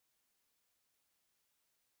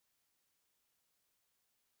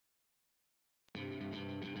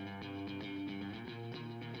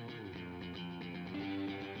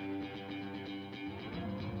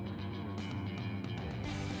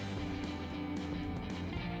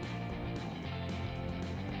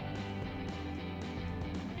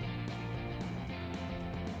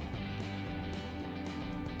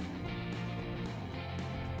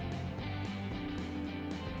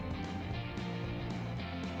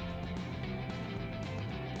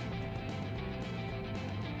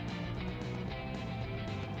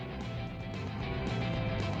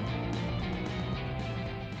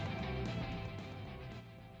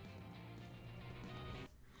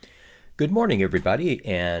Good morning, everybody,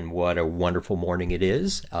 and what a wonderful morning it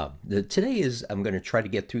is. I'm going to try to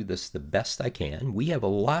get through this the best I can. We have a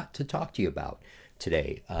lot to talk to you about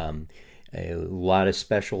today. A lot of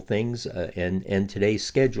special things, and today's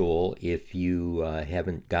schedule, if you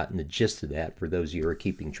haven't gotten the gist of that, for those of you who are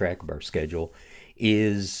keeping track of our schedule,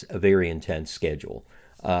 is a very intense schedule.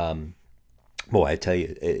 Boy, I tell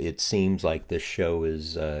you, it seems like this show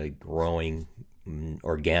is growing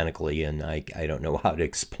organically, and I don't know how to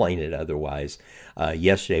explain it otherwise.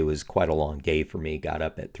 Yesterday was quite a long day for me. Got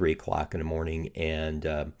up at 3 o'clock in the morning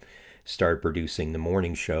and started producing the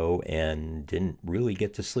morning show, and didn't really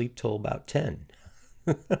get to sleep till about 10.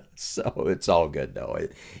 So it's all good, though.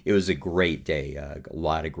 It was a great day. A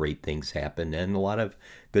lot of great things happened, and a lot of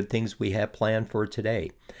good things we have planned for today.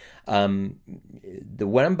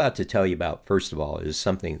 What I'm about to tell you about, first of all, is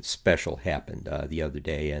something special happened the other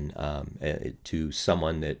day, and to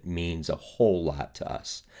someone that means a whole lot to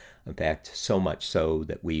us. In fact, so much so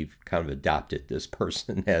that we've kind of adopted this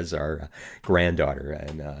person as our granddaughter.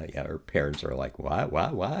 And yeah, her parents are like, what?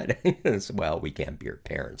 Well, we can't be her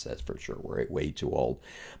parents, that's for sure. We're way too old.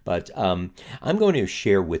 But I'm going to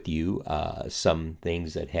share with you some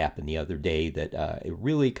things that happened the other day that are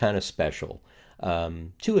really kind of special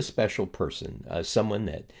to a special person,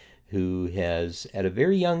 someone who has, at a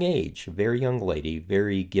very young age, a very young lady,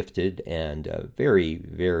 very gifted and very,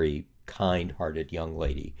 very kind-hearted young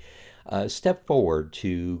lady, stepped forward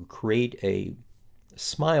to create a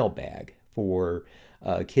smile bag for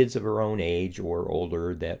kids of her own age or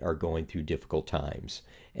older that are going through difficult times.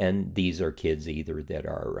 And these are kids either that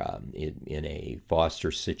are in a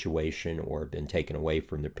foster situation or have been taken away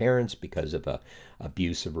from their parents because of a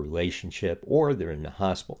abusive relationship, or they're in the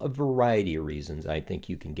hospital, a variety of reasons. I think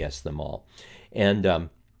you can guess them all. And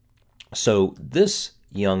so this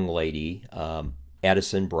young lady,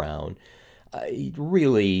 Addison Brown,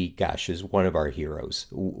 really, gosh, is one of our heroes.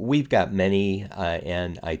 We've got many,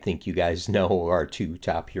 and I think you guys know who our two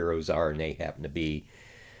top heroes are, and they happen to be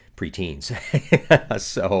preteens.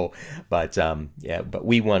 But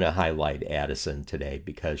we want to highlight Addison today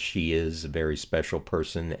because she is a very special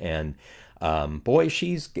person, and boy,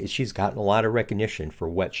 she's gotten a lot of recognition for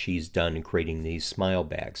what she's done in creating these smile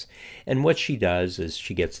bags. And what she does is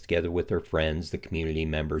she gets together with her friends, the community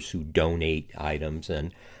members who donate items,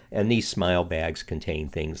 and these smile bags contain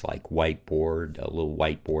things like a little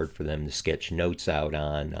whiteboard for them to sketch notes out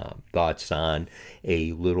on, thoughts on,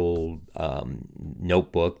 a little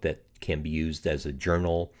notebook that can be used as a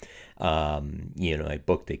journal, a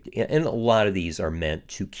book and a lot of these are meant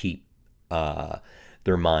to keep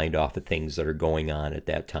their mind off of things that are going on at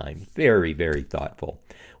that time. Very, very thoughtful.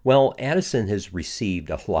 Well, Addison has received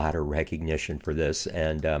a lot of recognition for this,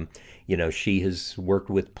 and she has worked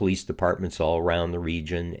with police departments all around the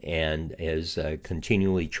region and is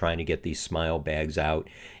continually trying to get these smile bags out.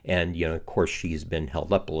 And of course, she's been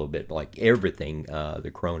held up a little bit, like everything.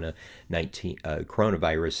 The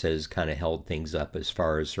coronavirus has kind of held things up as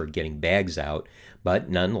far as her getting bags out. But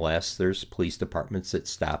nonetheless, there's police departments that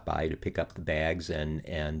stop by to pick up the bags and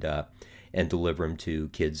deliver them to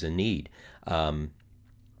kids in need.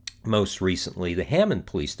 Most recently, the Hammond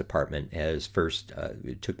Police Department has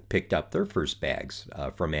picked up their first bags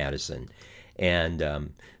from Addison.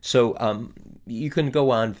 And so you can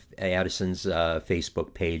go on Addison's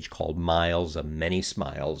Facebook page called Miles of Many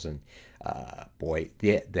Smiles. And boy,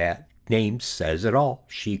 that name says it all.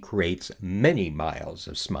 She creates many miles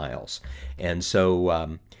of smiles. And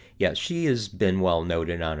so, yeah, she has been well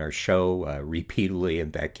noted on our show repeatedly.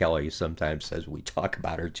 In fact, Kelly sometimes says we talk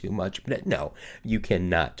about her too much. But no, you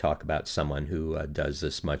cannot talk about someone who does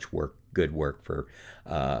this much work, good work for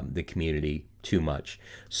the community, too much.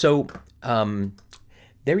 So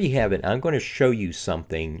there you have it. I'm going to show you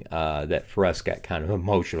something that for us got kind of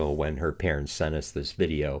emotional when her parents sent us this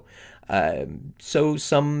video. So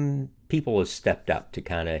some people have stepped up to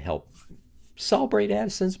kind of help celebrate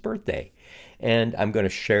Addison's birthday. And I'm going to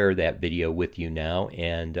share that video with you now.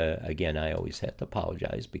 And again, I always have to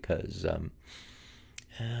apologize because,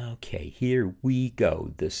 okay, here we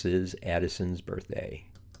go. This is Addison's birthday.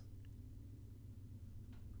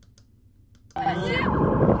 Addison!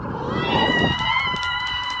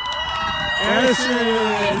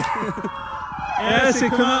 Addison,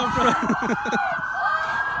 come out front!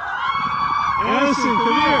 Addison,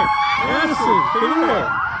 come here! Addison, come here!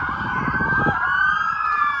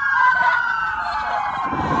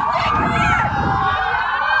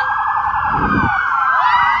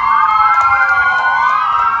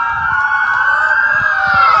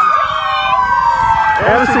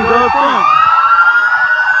 Addison, go up front.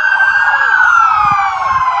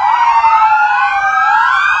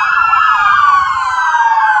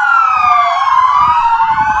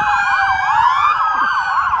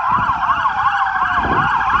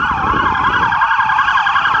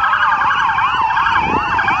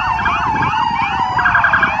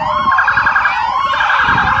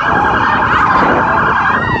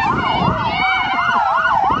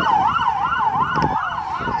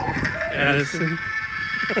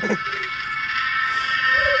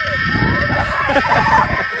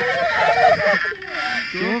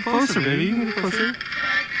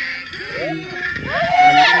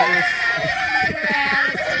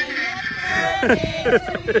 Thank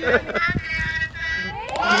you.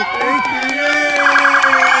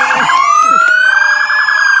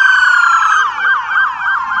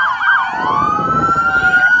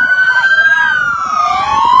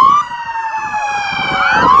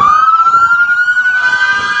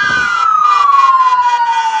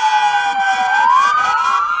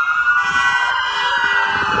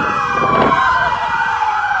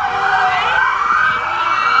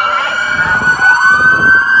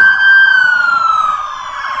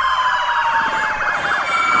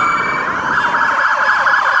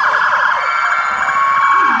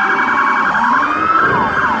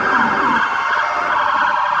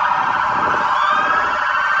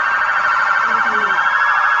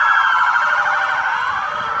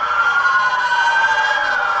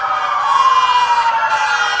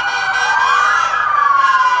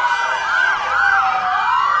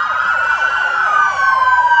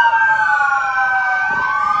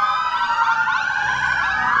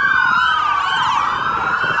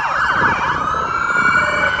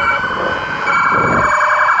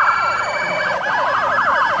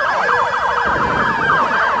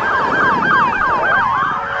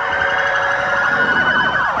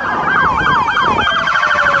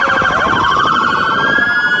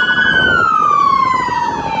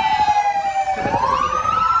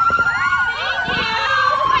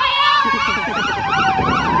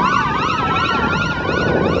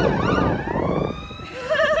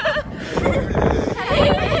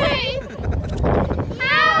 Yay!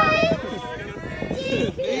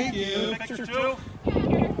 Thank you. Picture two.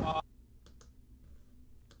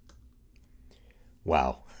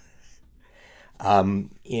 Wow.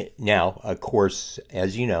 Now, of course,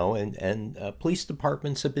 as you know, and police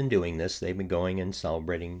departments have been doing this. They've been going and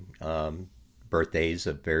celebrating birthdays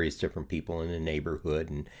of various different people in the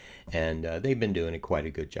neighborhood, and they've been doing quite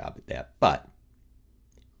a good job at that. But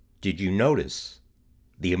did you notice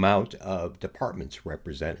the amount of departments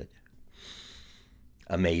represented?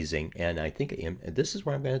 Amazing. And I think this is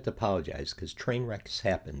where I'm going to have to apologize, because train wrecks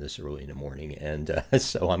happen this early in the morning, and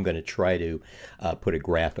so I'm going to try to put a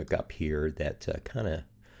graphic up here that kind of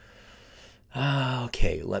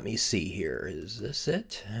okay, let me see here. Is this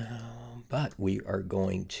it? But we are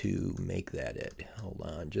going to make that it. Hold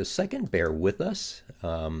on just a second, bear with us.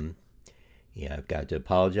 Yeah, I've got to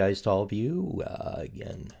apologize to all of you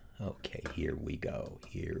again. Okay, here we go.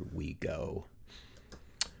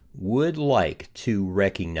 Would like to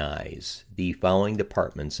recognize the following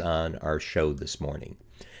departments on our show this morning.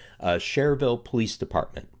 Cherville Police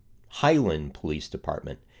Department, Highland Police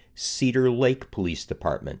Department, Cedar Lake Police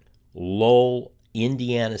Department, Lowell,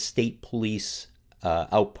 Indiana State Police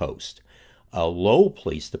Outpost, Lowell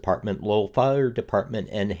Police Department, Lowell Fire Department,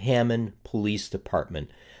 and Hammond Police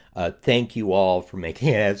Department. Thank you all for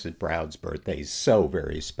making Addison Brown's birthday so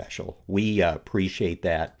very special. We appreciate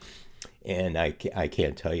that. And I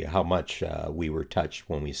can't tell you how much we were touched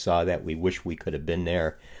when we saw that. We wish we could have been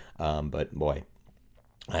there. But boy,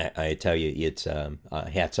 I tell you, it's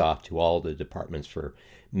hats off to all the departments for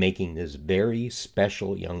making this very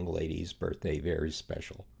special young lady's birthday very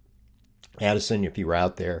special. Addison, if you're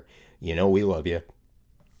out there, you know we love you.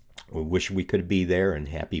 We wish we could be there, and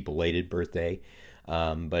happy belated birthday.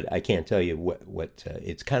 But I can't tell you what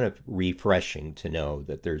it's kind of refreshing to know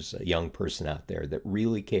that there's a young person out there that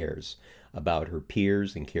really cares about her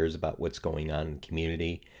peers and cares about what's going on in the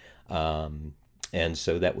community. And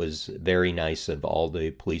so that was very nice of all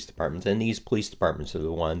the police departments. And these police departments are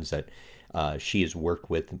the ones that she has worked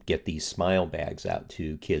with to get these smile bags out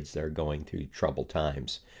to kids that are going through troubled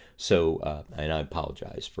times. So, and I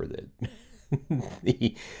apologize for the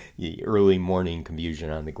the early morning confusion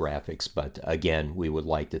on the graphics, but again, we would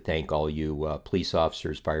like to thank all you police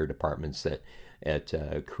officers, fire departments that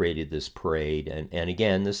created this parade. And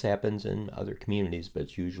again, this happens in other communities, but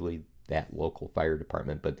it's usually that local fire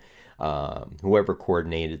department. But whoever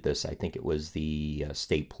coordinated this, I think it was the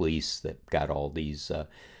state police that got all these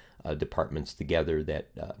departments together that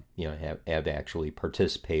have actually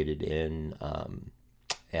participated in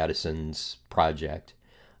Addison's project.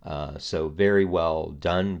 So very well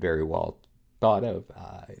done, very well thought of.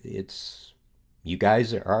 You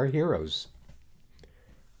guys are our heroes.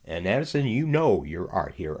 And Addison, you know you're our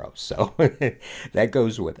hero. So that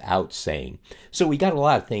goes without saying. So we got a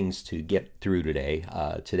lot of things to get through today.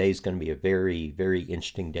 Today's going to be a very, very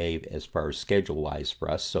interesting day as far as schedule-wise for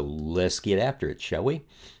us. So let's get after it, shall we?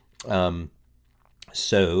 First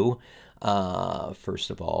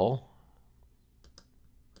of all,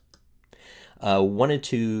 Wanted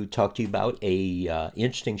to talk to you about a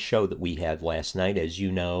interesting show that we had last night. As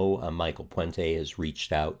you know, Michael Puente has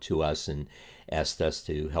reached out to us and asked us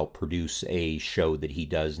to help produce a show that he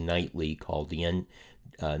does nightly called the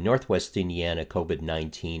Northwest Indiana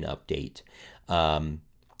COVID-19 Update.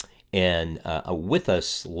 And with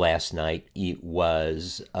us last night it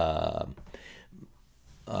was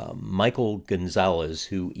Michael Gonzalez,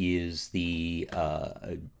 who is the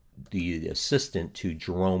assistant to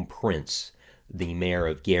Jerome Prince, the mayor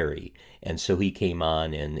of Gary. And so he came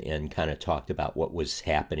on and kind of talked about what was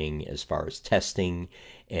happening as far as testing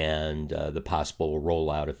and the possible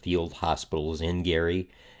rollout of field hospitals in Gary.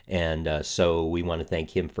 And so we want to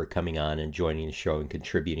thank him for coming on and joining the show and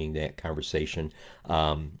contributing to that conversation.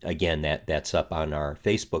 Again, that's up on our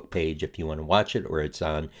Facebook page if you want to watch it, or it's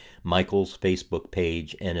on Michael's Facebook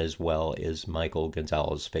page and as well as Michael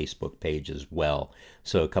Gonzalez's Facebook page as well.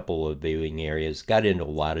 So a couple of viewing areas. Got into a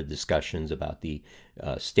lot of discussions about the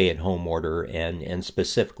stay-at-home order and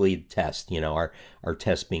specifically the test. You know, our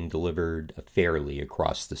tests being delivered fairly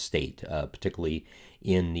across the state, particularly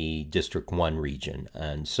in the District 1 region.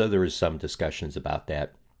 And so there was some discussions about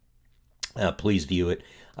that. Please view it.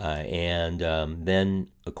 And then,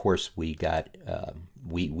 of course, we got,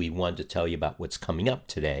 we wanted to tell you about what's coming up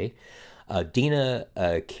today. Dina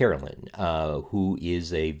Carolyn, who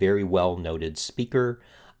is a very well-noted speaker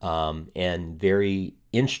and very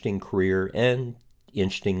interesting career and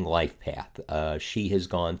interesting life path. She has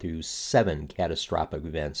gone through 7 catastrophic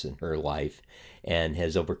events in her life and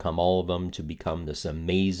has overcome all of them to become this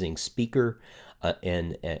amazing speaker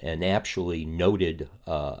and an actually noted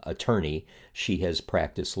attorney. She has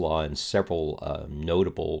practiced law in several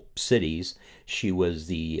notable cities. She was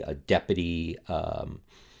the deputy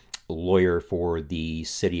lawyer for the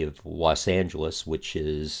city of Los Angeles, which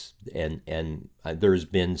is, and there's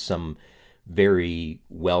been some very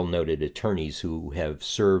well-noted attorneys who have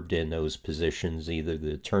served in those positions, either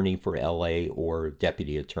the attorney for LA or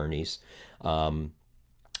deputy attorneys.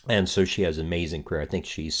 And so she has an amazing career. I think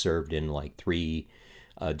she served in like 3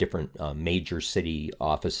 different major city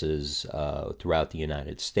offices throughout the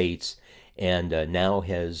United States, and now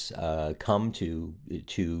has come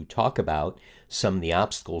to talk about some of the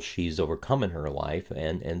obstacles she's overcome in her life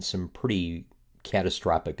and some pretty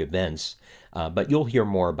catastrophic events. But you'll hear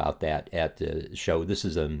more about that at the show. This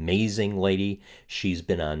is an amazing lady. She's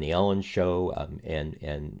been on the Ellen Show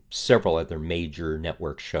and several other major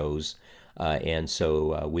network shows. And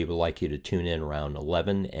so we would like you to tune in around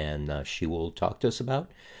 11, and she will talk to us about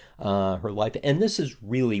her life. And this is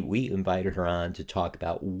really, we invited her on to talk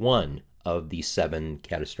about one of the 7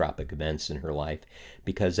 catastrophic events in her life,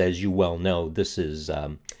 because as you well know, this is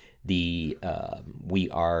we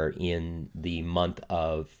are in the month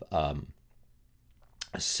of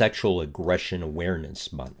Sexual Aggression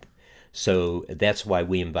Awareness Month. So that's why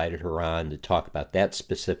we invited her on to talk about that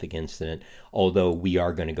specific incident, although we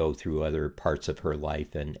are going to go through other parts of her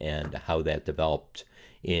life and how that developed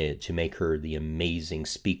to make her the amazing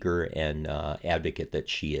speaker and advocate that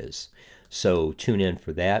she is. So tune in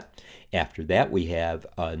for that. After that, we have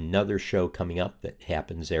another show coming up that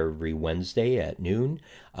happens every Wednesday at noon,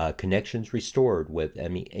 Connections Restored with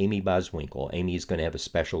Amy Boswinkle. Amy is going to have a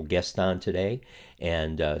special guest on today,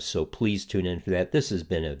 and so please tune in for that. This has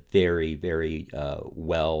been a very, very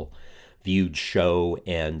well-viewed show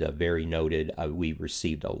and very noted. We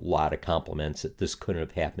received a lot of compliments that this couldn't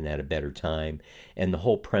have happened at a better time. And the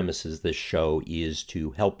whole premise of this show is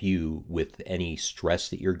to help you with any stress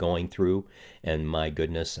that you're going through. And my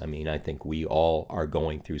goodness, I mean, I think we all are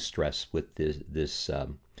going through stress with this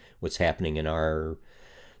what's happening in our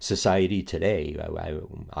society today.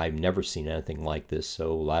 I've never seen anything like this.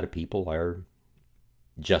 So a lot of people are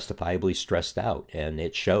justifiably stressed out, and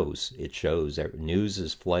it shows. News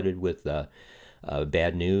is flooded with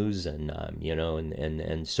bad news, and you know,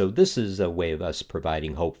 and so this is a way of us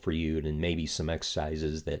providing hope for you, and maybe some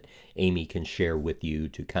exercises that Amy can share with you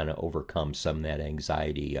to kind of overcome some of that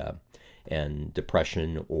anxiety and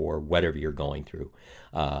depression or whatever you're going through.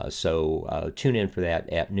 So tune in for that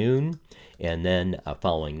at noon, and then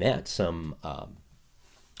following that, some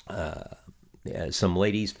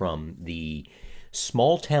ladies from the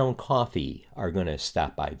Small Town Coffee are going to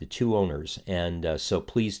stop by, the 2 owners, and so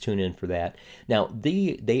please tune in for that. Now,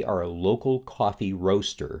 they are a local coffee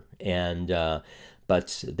roaster, and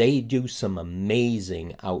but they do some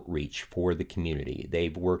amazing outreach for the community.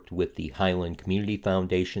 They've worked with the Highland Community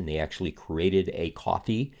Foundation. They actually created a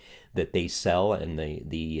coffee that they sell, and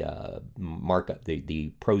the markup,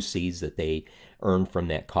 the proceeds that they earn from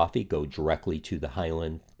that coffee go directly to the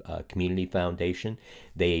Highland Community Foundation.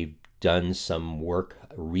 They done some work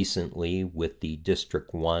recently with the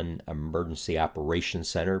District 1 Emergency Operations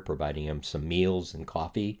Center, providing them some meals and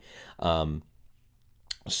coffee.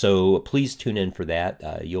 So please tune in for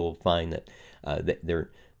that. You'll find that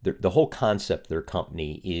the whole concept of their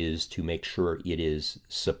company is to make sure it is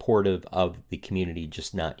supportive of the community,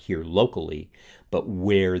 just not here locally, but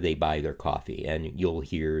where they buy their coffee. And you'll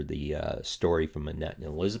hear the story from Annette and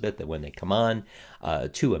Elizabeth that when they come on,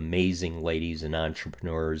 two amazing ladies and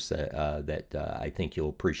entrepreneurs that I think you'll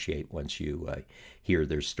appreciate once you hear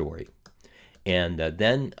their story. And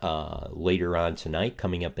then later on tonight,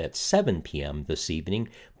 coming up at 7 p.m. this evening,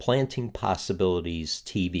 Planting Possibilities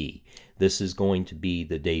TV. This is going to be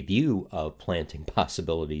the debut of Planting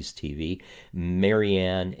Possibilities TV.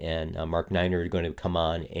 Marianne and Mark Niner are going to come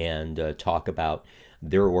on and talk about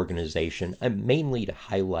their organization, mainly to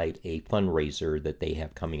highlight a fundraiser that they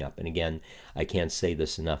have coming up. And again, I can't say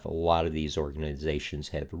this enough, a lot of these organizations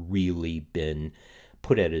have really been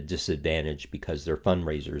put at a disadvantage because their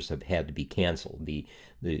fundraisers have had to be canceled.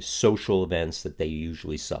 The social events that they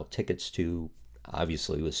usually sell tickets to,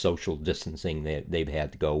 obviously with social distancing, they've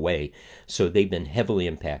had to go away. So they've been heavily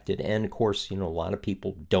impacted. And of course, a lot of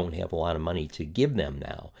people don't have a lot of money to give them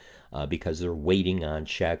now because they're waiting on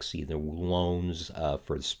checks, either loans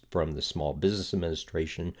from the Small Business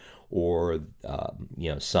Administration, or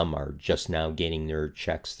some are just now getting their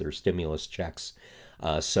checks, their stimulus checks.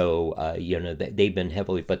 They've been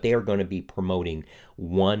heavily, but they are going to be promoting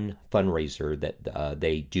one fundraiser that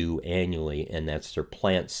they do annually, and that's their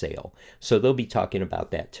plant sale. So they'll be talking about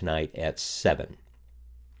that tonight at 7.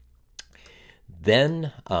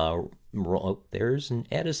 Then, there's an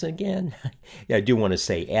Addison again. I do want to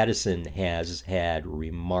say Addison has had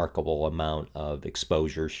remarkable amount of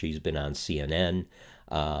exposure. She's been on CNN.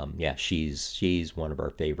 She's one of our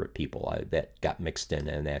favorite people that got mixed in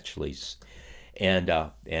and actually. And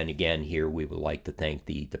again, here we would like to thank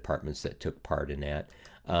the departments that took part in that.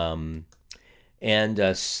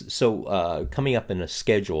 So coming up in a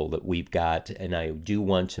schedule that we've got, and I do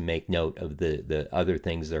want to make note of the other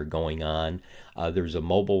things that are going on. There's a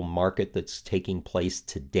mobile market that's taking place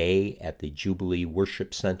today at the Jubilee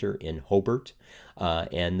Worship Center in Hobart.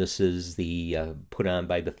 And this is put on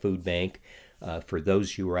by the food bank. For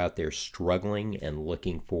those who are out there struggling and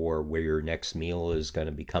looking for where your next meal is going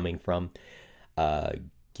to be coming from,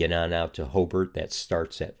 get on out to Hobart. That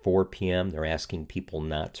starts at 4 p.m. They're asking people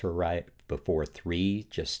not to arrive before 3,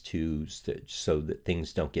 just so that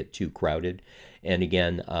things don't get too crowded. And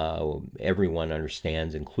again, everyone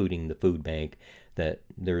understands, including the food bank, that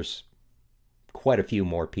there's quite a few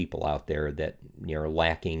more people out there that are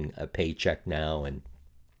lacking a paycheck now, and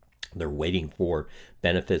they're waiting for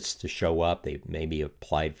benefits to show up. They've maybe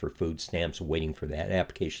applied for food stamps, waiting for that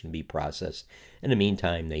application to be processed. In the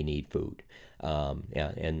meantime, they need food.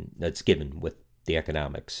 And that's given with the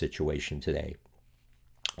economic situation today.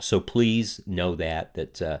 So please know that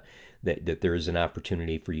there is an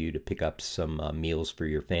opportunity for you to pick up some meals for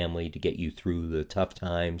your family to get you through the tough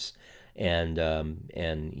times. And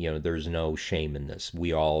there's no shame in this.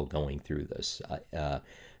 We are all going through this.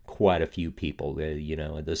 Quite a few people,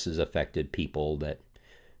 this has affected people that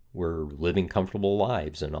were living comfortable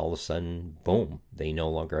lives, and all of a sudden, boom, they no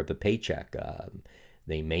longer have a paycheck.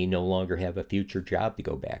 They may no longer have a future job to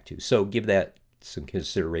go back to. So give that some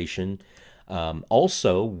consideration.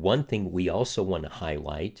 Also, one thing we also want to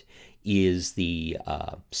highlight is the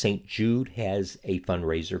St. Jude has a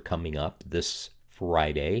fundraiser coming up this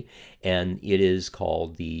Friday, and it is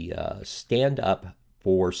called the Stand Up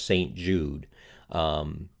for St. Jude.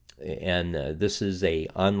 And this is a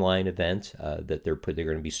online event that they're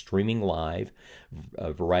going to be streaming live,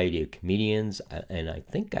 a variety of comedians, and I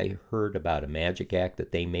think I heard about a magic act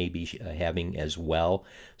that they may be having as well.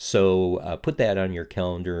 So put that on your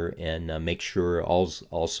calendar, and make sure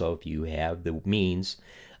also, if you have the means,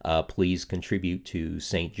 please contribute to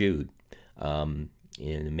St. Jude, an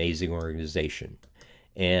amazing organization.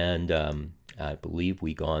 And I believe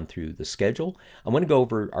we've gone through the schedule. I want to go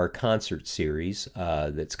over our concert series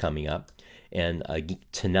that's coming up. And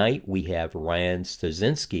tonight we have Ryan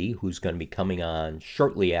Stasinski, who's going to be coming on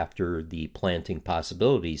shortly after the Planting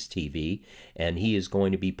Possibilities TV. And he is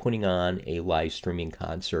going to be putting on a live streaming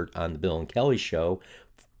concert on the Bill and Kelly Show,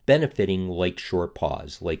 benefiting Lakeshore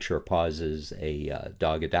Paws. Lakeshore Paws is a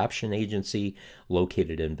dog adoption agency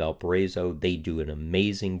located in Valparaiso. They do an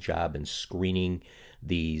amazing job in screening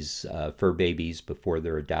these fur babies before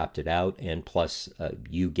they're adopted out, and plus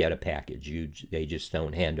you get a package. They just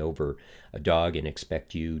don't hand over a dog and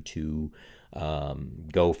expect you to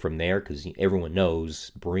go from there, because everyone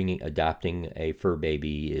knows adopting a fur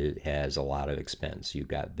baby, it has a lot of expense. You've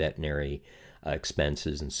got veterinary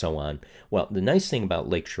expenses and so on. Well, the nice thing about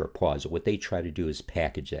Lakeshore Paws, what they try to do is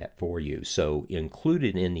package that for you. So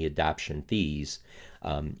included in the adoption fees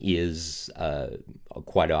is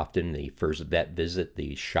quite often the first vet visit,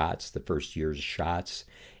 the shots, the first year's shots.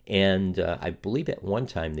 And I believe at one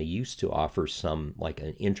time they used to offer some, like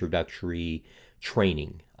an introductory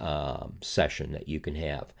training session that you can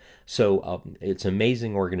have. So it's an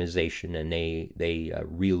amazing organization, and they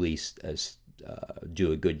really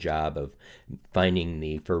do a good job of finding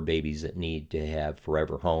the fur babies that need to have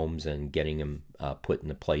forever homes and getting them put in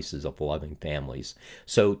the places of loving families.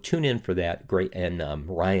 So tune in for that. Great. And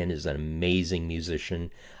Ryan is an amazing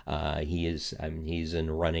musician. He's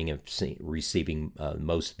in running of receiving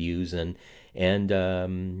most views, and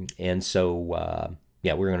so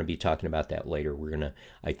yeah, we're going to be talking about that later. We're going to,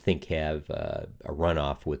 I think, have a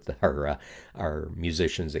runoff with our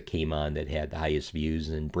musicians that came on that had the highest views,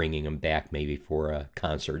 and bringing them back maybe for a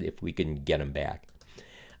concert if we can get them back.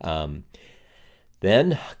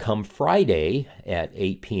 Then come Friday at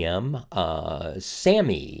 8 p.m.,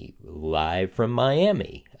 Sammy, live from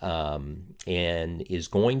Miami, and is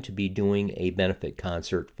going to be doing a benefit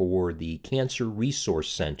concert for the Cancer Resource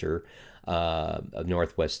Center of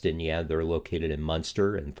Northwest Indiana. They're located in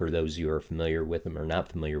Munster, and for those of you who are familiar with them or not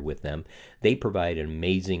familiar with them, they provide an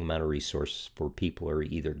amazing amount of resources for people who are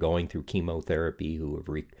either going through chemotherapy,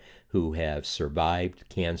 who have survived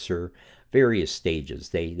cancer, various stages.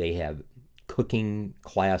 They have cooking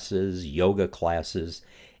classes, yoga classes,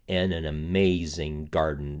 and an amazing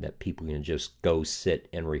garden that people can just go sit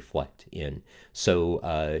and reflect in. So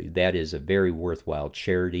that is a very worthwhile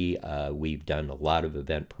charity. We've done a lot of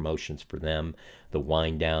event promotions for them. The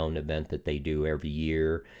Wind Down event that they do every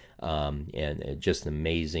year, and just an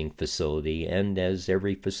amazing facility. And as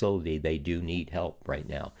every facility, they do need help right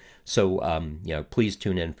now. So please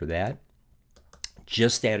tune in for that.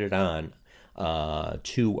 Just added on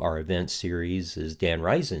to our event series is Dan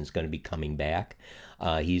Risen is going to be coming back.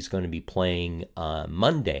 He's going to be playing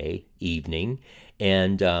Monday evening,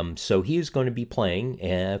 and so he is going to be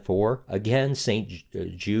playing for, again, St.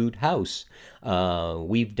 Jude House.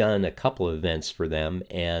 We've done a couple of events for them,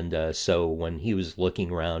 and so when he was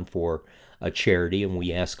looking around for a charity, and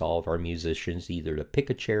we ask all of our musicians either to pick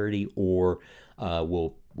a charity or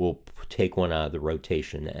we'll take one out of the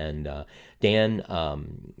rotation. And Dan,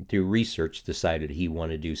 through research, decided he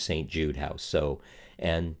wanted to do St. Jude House. So,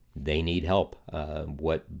 and they need help.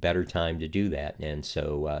 What better time to do that? And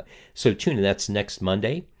so tune in. That's next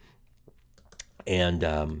Monday. And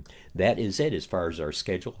that is it as far as our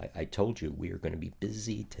schedule. I told you we are going to be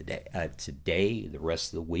busy today, the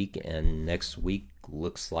rest of the week, and next week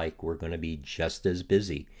looks like we're going to be just as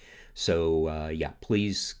busy. So yeah,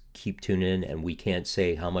 please keep tuning in, and we can't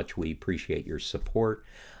say how much we appreciate your support.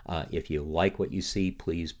 If you like what you see,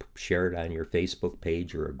 please share it on your Facebook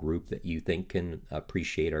page or a group that you think can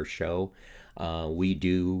appreciate our show. We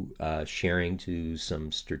do sharing to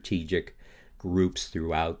some strategic groups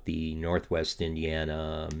throughout the Northwest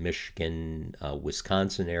Indiana, Michigan,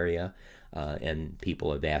 Wisconsin area, and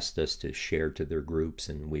people have asked us to share to their groups,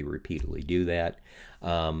 and we repeatedly do that.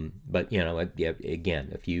 But again,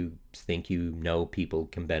 if you think people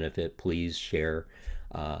can benefit, please share.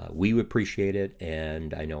 We would appreciate it,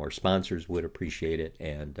 and I know our sponsors would appreciate it,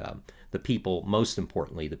 and the people, most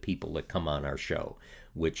importantly, the people that come on our show,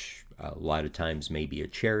 which a lot of times may be a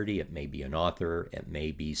charity, it may be an author, it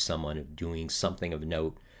may be someone doing something of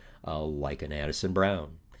note, like an Addison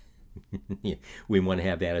Brown. We want to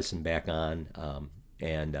have Addison back on,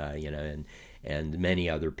 and many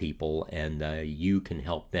other people, and you can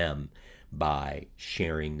help them by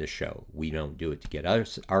sharing the show. We don't do it to get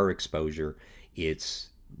us our exposure.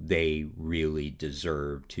 They really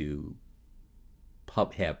deserve to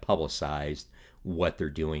have publicized what they're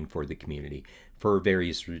doing for the community, for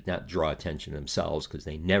various, not draw attention to themselves, because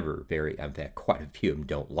they never in fact, quite a few of them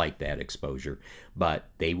don't like that exposure, but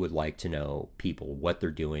they would like to know people what they're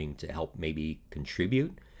doing to help maybe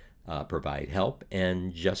contribute, provide help,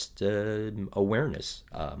 and just awareness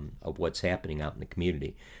of what's happening out in the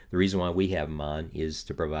community. The reason why we have them on is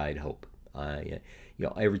to provide hope.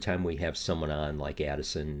 Every time we have someone on like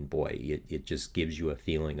Addison, boy, it just gives you a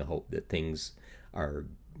feeling of hope that things are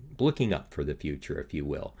looking up for the future, if you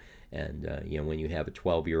will. And when you have a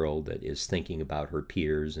 12-year-old that is thinking about her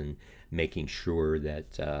peers and making sure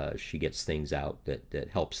that she gets things out that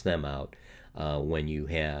helps them out, when you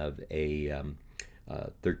have a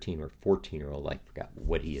 13 or 14-year-old, I forgot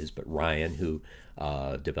what he is, but Ryan, who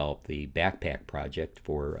developed the backpack project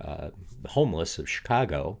for the homeless of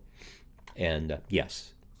Chicago, And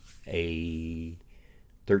yes, a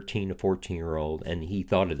 13 to 14-year-old, and he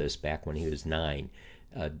thought of this back when he was 9,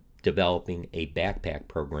 developing a backpack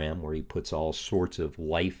program where he puts all sorts of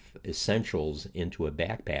life essentials into a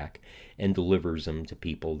backpack and delivers them to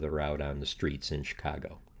people that are out on the streets in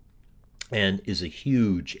Chicago, and is a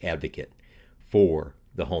huge advocate for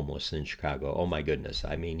the homeless in Chicago. Oh my goodness.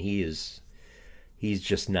 I mean, he's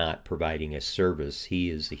just not providing a service.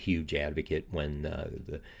 He is a huge advocate. When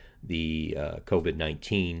the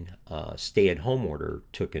COVID-19 stay-at-home order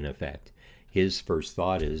took in effect, his first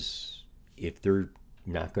thought is, if they're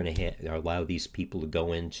not going to allow these people to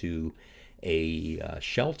go into a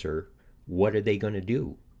shelter, what are they going to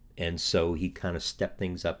do? And so he kind of stepped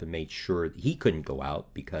things up and made sure that he couldn't go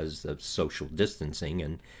out because of social distancing,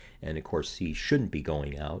 and of course he shouldn't be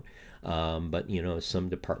going out. But you know, some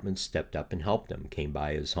departments stepped up and helped him, came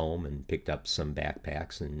by his home and picked up some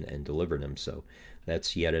backpacks and delivered them. So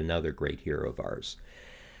that's yet another great hero of ours.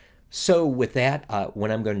 So with that,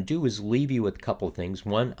 what I'm going to do is leave you with a couple of things.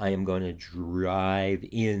 One, I am going to drive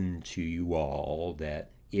into you all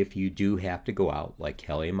that if you do have to go out, like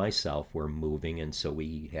Kelly and myself, we're moving, and so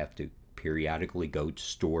we have to periodically go to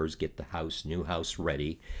stores, get the new house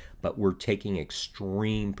ready, but we're taking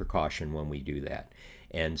extreme precaution when we do that.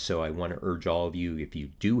 And so I want to urge all of you, if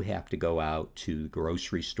you do have to go out to the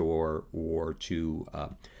grocery store or to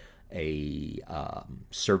a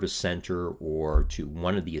service center or to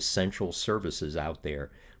one of the essential services out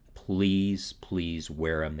there, please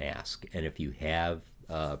wear a mask. And if you have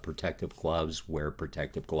protective gloves, wear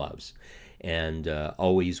protective gloves. And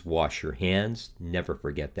always wash your hands. Never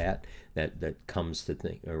forget that. That comes to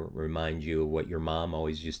remind you of what your mom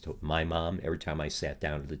always used to. My mom, every time I sat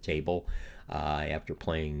down at the table after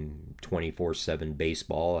playing 24/7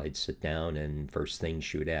 baseball, I'd sit down and first thing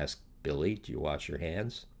she would ask, "Billy, do you wash your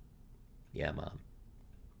hands?" "Yeah, Mom."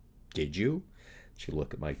 "Did you?" She'd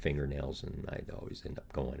look at my fingernails, and I'd always end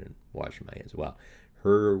up going and washing my hands. Well,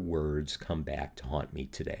 her words come back to haunt me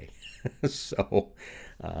today. So,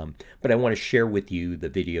 but I want to share with you the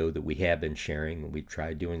video that we have been sharing. We've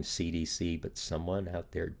tried doing CDC, but someone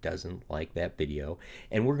out there doesn't like that video.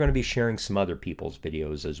 And we're going to be sharing some other people's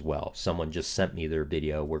videos as well. Someone just sent me their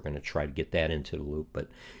video. We're going to try to get that into the loop. But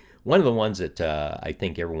one of the ones that I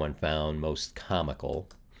think everyone found most comical.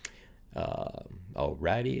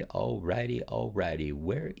 Alrighty.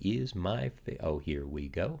 Where is my... Oh, here we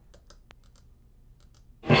go.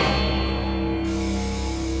 I'm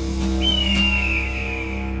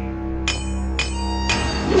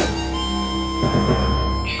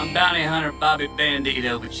bounty hunter Bobby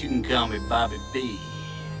Bandito, but you can call me Bobby B.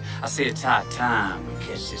 I say it's high time we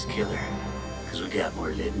catch this killer, because we got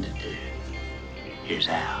more living to do. Here's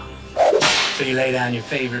how. So you lay down your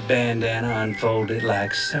favorite bandana, unfold it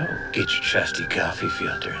like so. Get your trusty coffee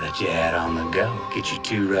filter that you had on the go. Get your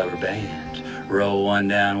 2 rubber bands. Roll one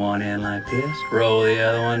down one end like this. Roll the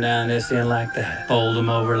other one down this end like that. Fold them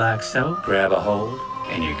over like so. Grab a hold,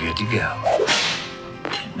 and you're good to go.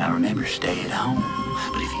 Now remember, stay at home.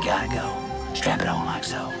 But if you gotta go, strap it on like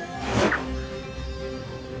so.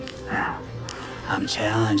 Now, I'm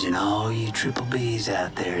challenging all you triple Bs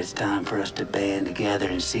out there. It's time for us to band together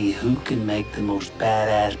and see who can make the most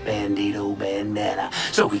badass Bandito bandana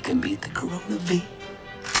so we can beat the Corona V,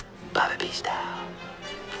 Bobby B style.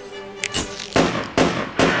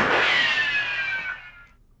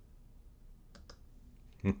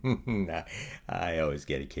 I always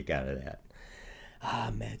get a kick out of that.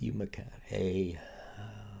 Matthew McConaughey.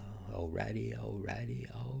 Alrighty.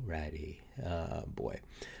 Boy.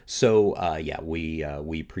 So, yeah,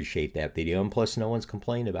 we appreciate that video. And plus, no one's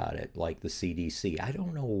complained about it, like the CDC. I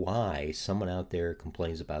don't know why someone out there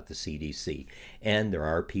complains about the CDC. And there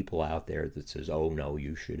are people out there that says, oh, no,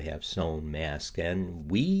 you should have sewn masks. And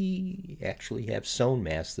we actually have sewn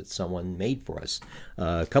masks that someone made for us.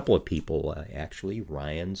 A couple of people, actually,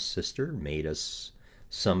 Ryan's sister made us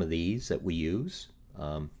some of these that we use.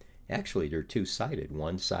 Actually, they're two-sided.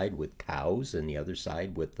 One side with cows and the other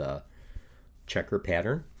side with the checker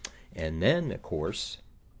pattern. And then, of course,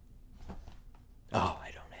 oh,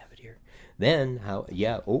 I don't have it here. Then,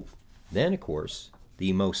 then, of course,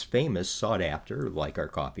 the most famous, sought after, like our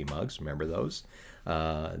coffee mugs, remember those?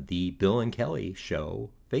 The Bill and Kelly Show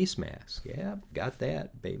face mask. Yeah, got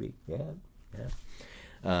that, baby. Yeah.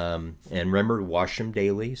 And remember to wash them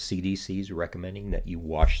daily. CDC is recommending that you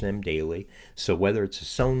wash them daily. So whether it's a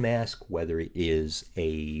sewn mask, whether it is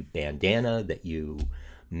a bandana that you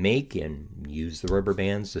make and use the rubber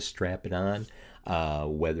bands to strap it on,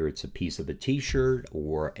 whether it's a piece of a t-shirt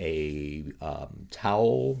or a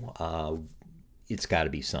towel, it's got to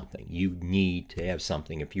be something. You need to have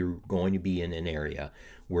something if you're going to be in an area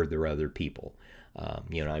where there are other people.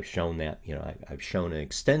 I've shown that. I've shown an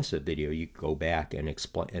extensive video. You go back and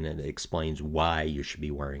explain, and it explains why you should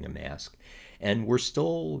be wearing a mask. And we're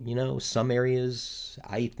still, some areas,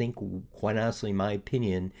 I think, quite honestly, my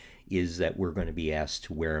opinion is that we're going to be asked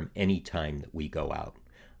to wear them anytime that we go out.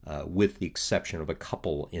 With the exception of a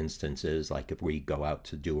couple instances, like if we go out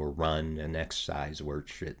to do a run, an exercise, where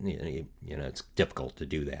it's difficult to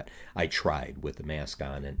do that. I tried with the mask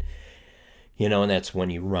on, and that's when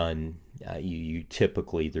you run. You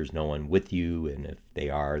typically, there's no one with you, and if they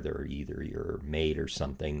are, they're either your mate or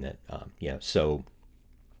something.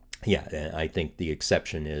 I think the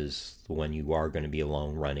exception is when you are going to be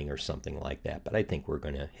alone running or something like that. But I think we're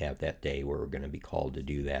going to have that day where we're going to be called to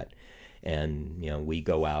do that. And, we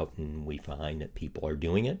go out and we find that people are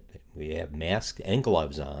doing it. We have masks and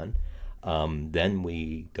gloves on. Then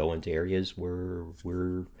we go into areas where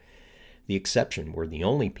we're the exception. We're the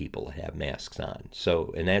only people that have masks on.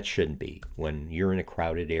 So, and that shouldn't be. When you're in a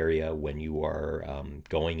crowded area, when you are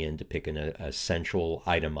going in to pick an essential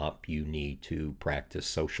item up, you need to practice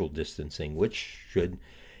social distancing, which should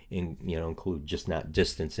include just not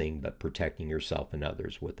distancing, but protecting yourself and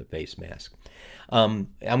others with a face mask. I'm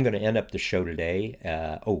going to end up the show today.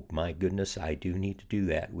 Oh my goodness, I do need to do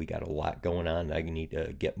that. We got a lot going on. I need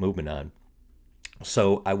to get moving on.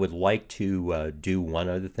 So I would like to do one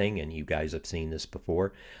other thing, and you guys have seen this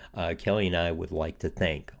before. Kelly and I would like to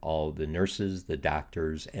thank all the nurses, the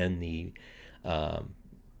doctors, and the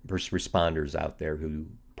first responders out there who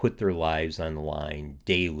put their lives on the line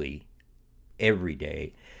daily, every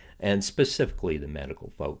day, and specifically the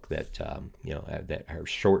medical folk that that are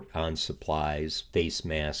short on supplies, face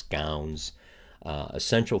masks, gowns,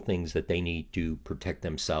 essential things that they need to protect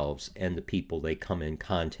themselves and the people they come in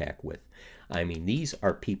contact with. I mean, these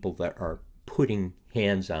are people that are putting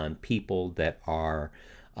hands on people that are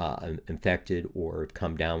infected or have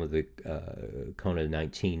come down with the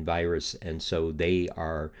COVID-19 virus, and so they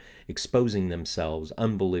are exposing themselves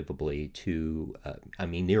unbelievably to,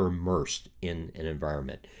 they're immersed in an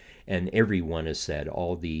environment. And everyone has said,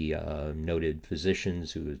 all the noted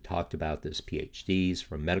physicians who have talked about this, PhDs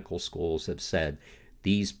from medical schools, have said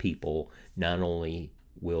these people not only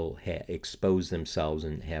will expose themselves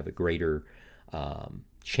and have a greater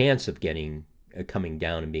chance of coming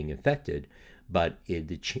down and being infected, but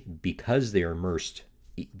because they're immersed,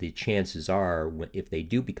 the chances are, if they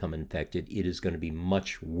do become infected, it is going to be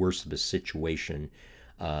much worse of a situation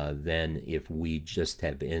than if we just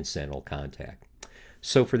have incidental contact.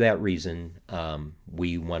 So for that reason,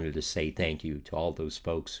 we wanted to say thank you to all those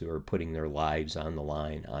folks who are putting their lives on the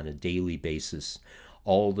line on a daily basis,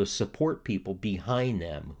 all the support people behind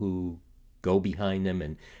them who go behind them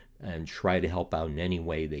and try to help out in any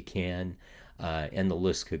way they can, and the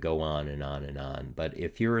list could go on and on and on. But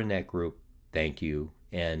if you're in that group, thank you,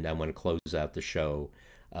 and I'm going to close out the show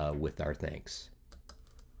with our thanks.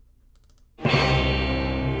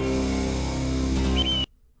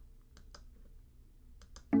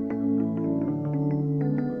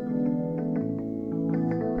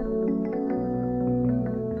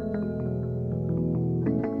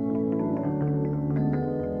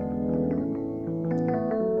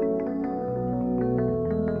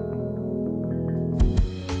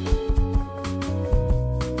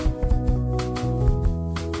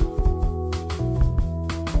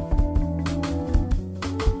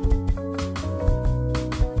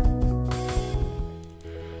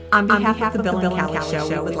 On behalf of the Bill and Callie Show,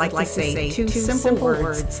 we would like to say two simple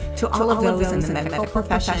words to all of those in the medical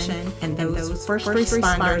profession and those first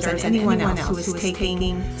responders and anyone else who is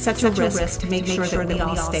taking such a risk to make sure that we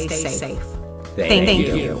all stay safe. Thank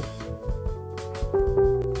you.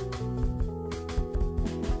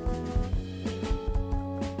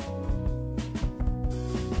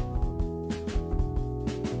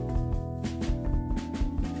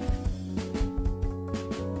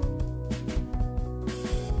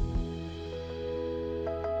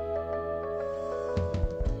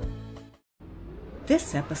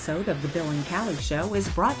 This episode of the Bill and Callie Show is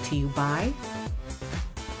brought to you by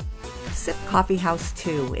Sip Coffee House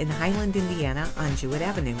 2 in Highland, Indiana on Jude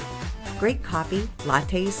Avenue. Great coffee,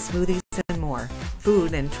 lattes, smoothies, and more.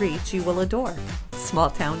 Food and treats you will adore. Small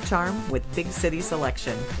town charm with big city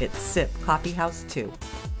selection. It's Sip Coffee House 2.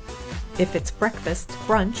 If it's breakfast,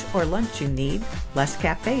 brunch, or lunch you need, Les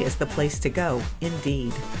Cafe is the place to go,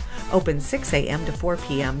 indeed. Open 6 a.m. to 4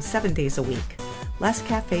 p.m. 7 days a week. Les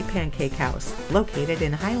Cafe Pancake House, located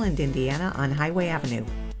in Highland, Indiana on Highway Avenue.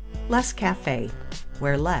 Les Cafe,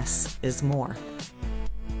 where less is more.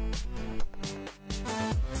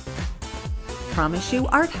 Promise You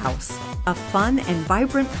Art House, a fun and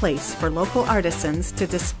vibrant place for local artisans to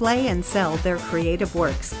display and sell their creative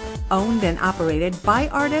works, owned and operated by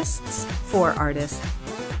artists for artists.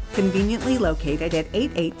 Conveniently located at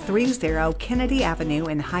 8830 Kennedy Avenue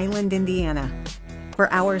in Highland, Indiana.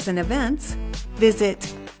 For hours and events, visit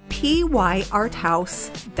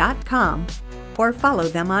pyarthouse.com or follow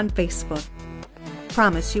them on Facebook.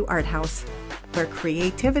 Promise You Art House, where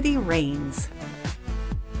creativity reigns.